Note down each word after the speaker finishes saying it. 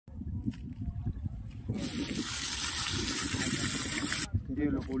ये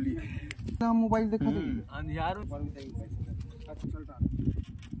लो होली ना मोबाइल देखा दे यार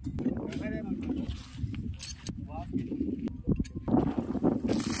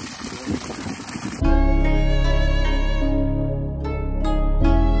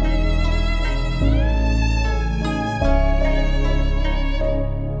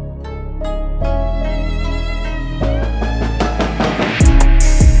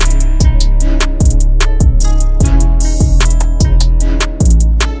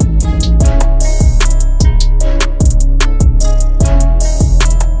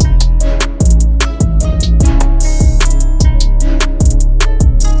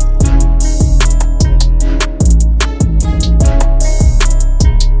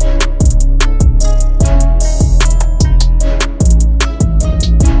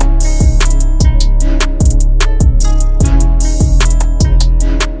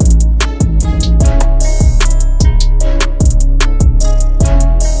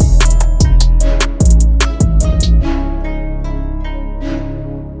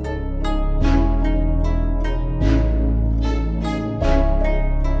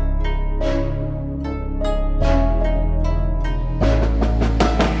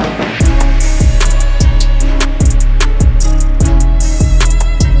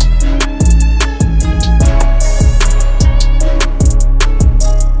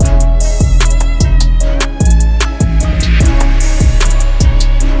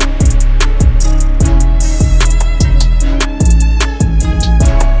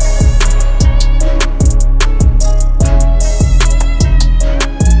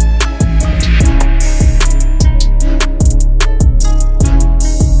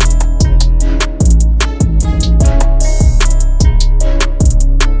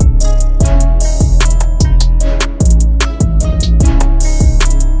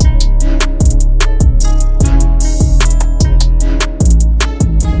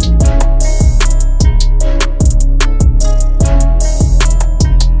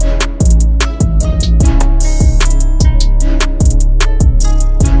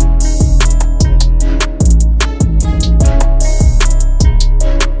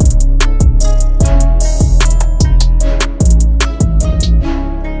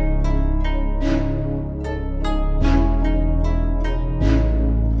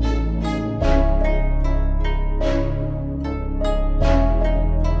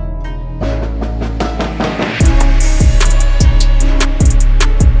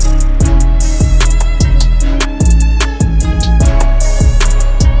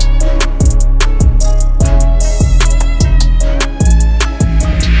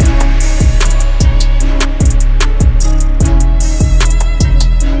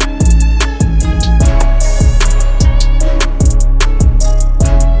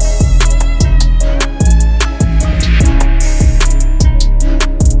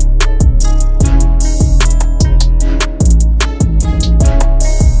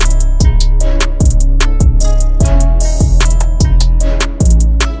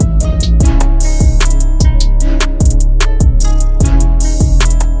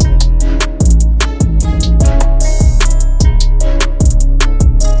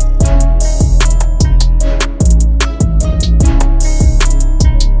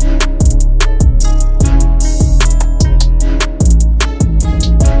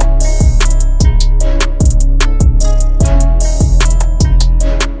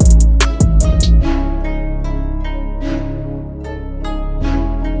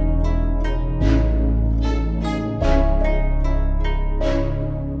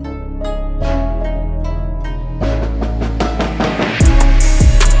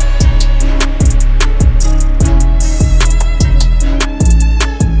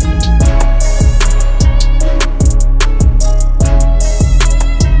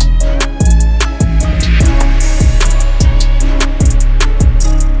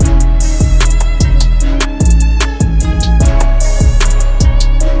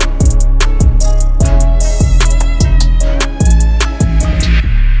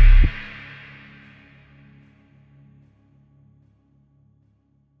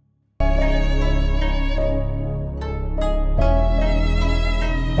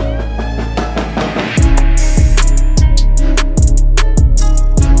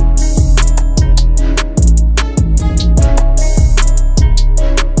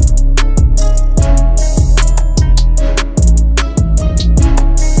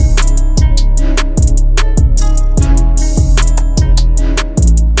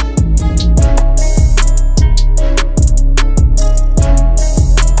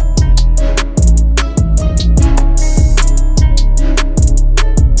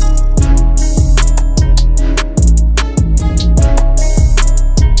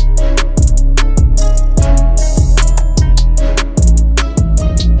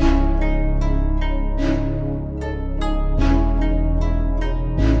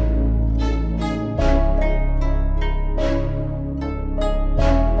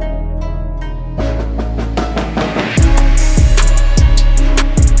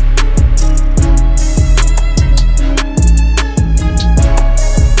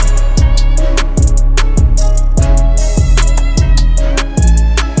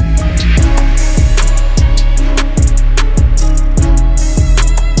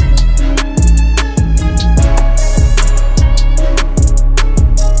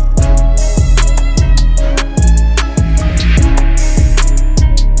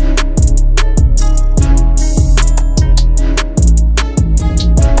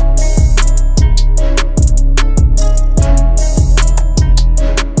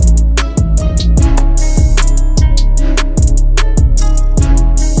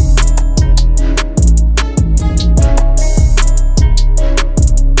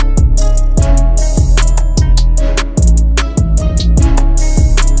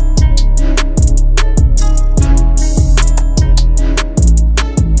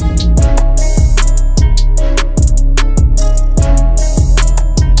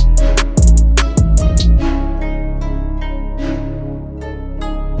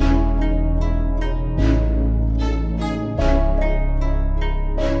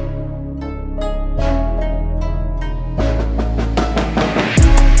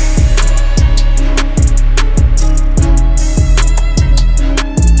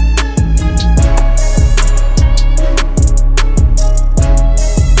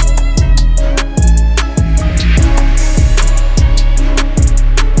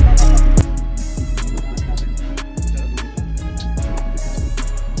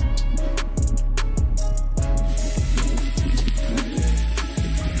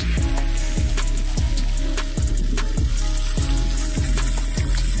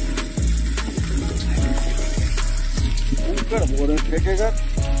फेंकेगा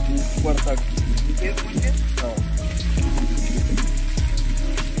ऊपर तक। हाँ।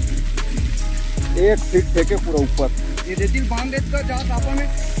 1 फीट फेंके पूरा ऊपर। ये रेती बांध देता जहाँ तापा में।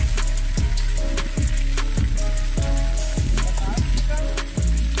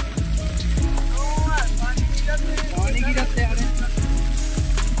 पानी गिरते हैं।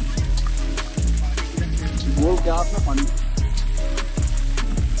 वो क्या आपने पानी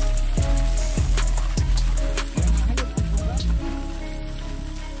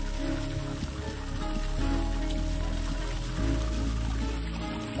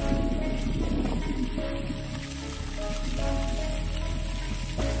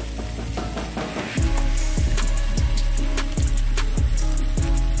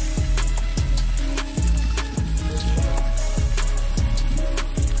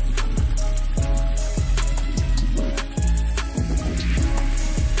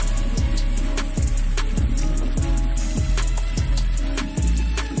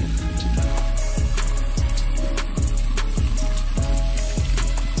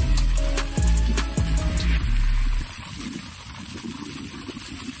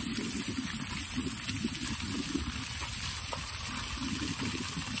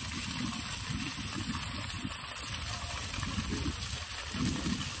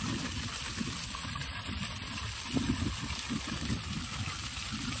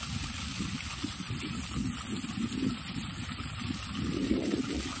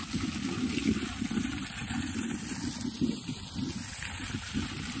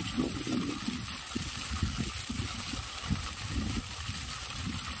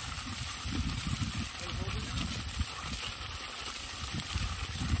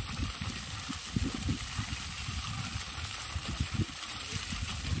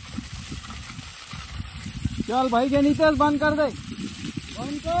चल भाई के नीचे बंद कर दे।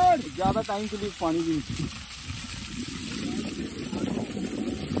 बंद कर। ज्यादा टाइम के लिए पानी भी नहीं।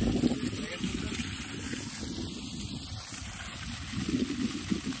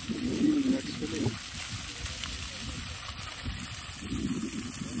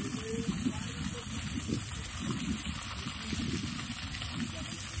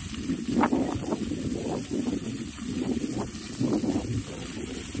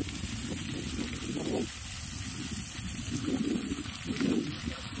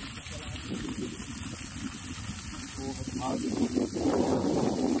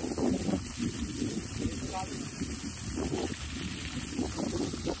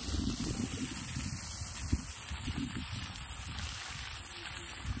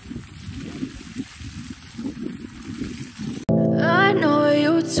 I know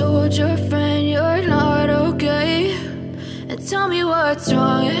you told your friend you're not okay, and tell me what's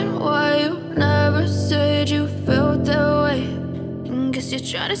wrong and why you never said you felt that way. And guess you're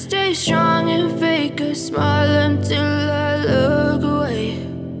trying to stay strong and fake a smile until I look away.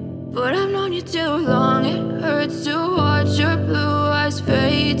 But I've known you too long, it hurts to watch your blue eyes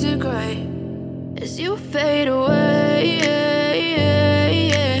fade to gray as you fade away,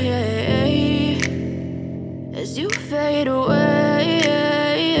 as you fade away.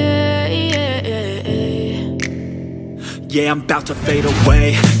 Yeah, I'm about to fade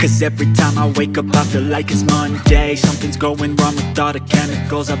away, cause every time I wake up I feel like it's Monday. Something's going wrong with all the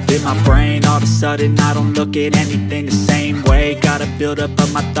chemicals up in my brain. All of a sudden I don't look at anything the same way. Got a buildup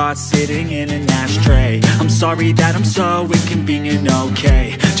of my thoughts sitting in an ashtray. I'm sorry that I'm so inconvenient,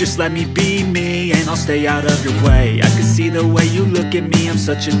 okay. Just let me be me and I'll stay out of your way. I can see the way you look at me, I'm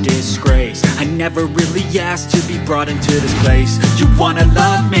such a disgrace. I never really asked to be brought into this place. You wanna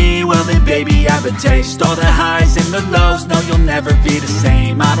love me? Well then baby I have a taste. All the highs and the lows, no you'll never be the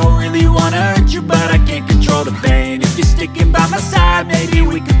same. I don't really wanna hurt you but I can't control the pain. If you're sticking by my side maybe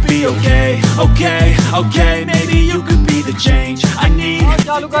we could be okay. Okay, okay, maybe you could be the change I need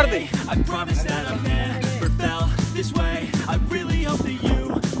today. I promise that I've never felt this way. I really hope that you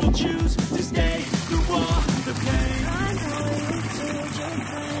will choose to stay through all the pain. I know you told your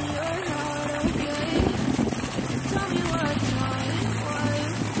friend you're not okay. Tell me what's wrong and why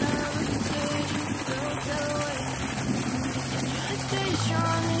you never said you felt that way. You're trying to stay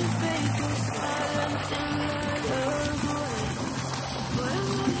strong and fake a smile until I look away. But I've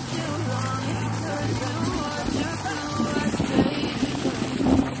known you too long, it hurts to watch your blue eyes fade to gray. You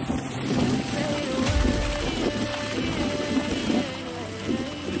fade away.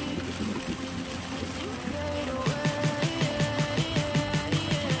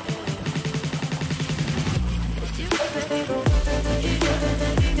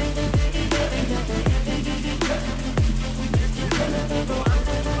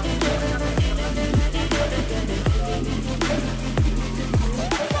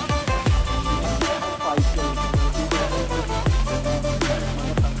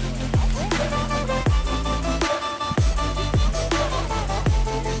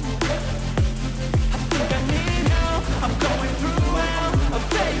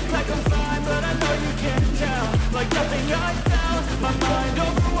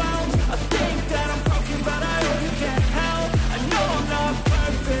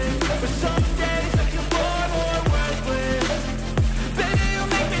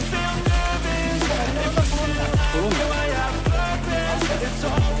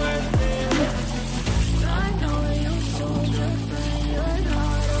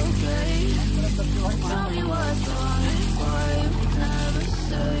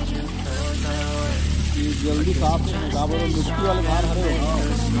 जल्दी साफ बराबर मिट्टी वाले बाहर हरे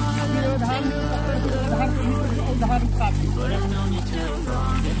हो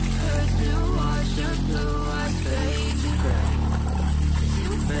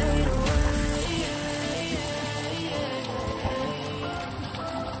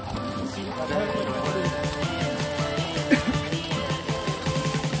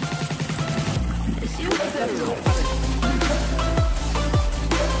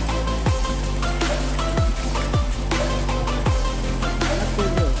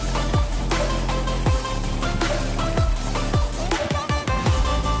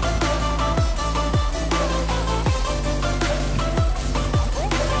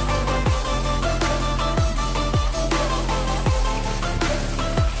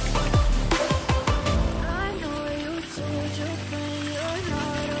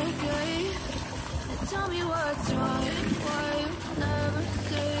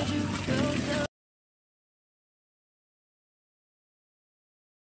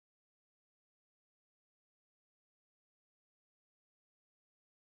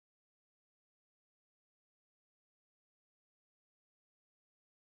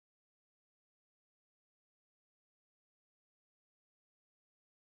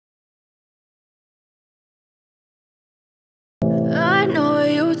I know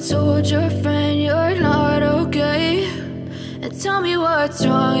you told your friend you're not okay, and tell me what's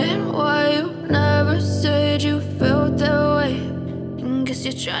wrong and why you never said you felt that way. And guess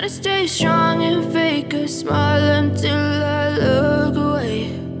you're trying to stay strong and fake a smile until I look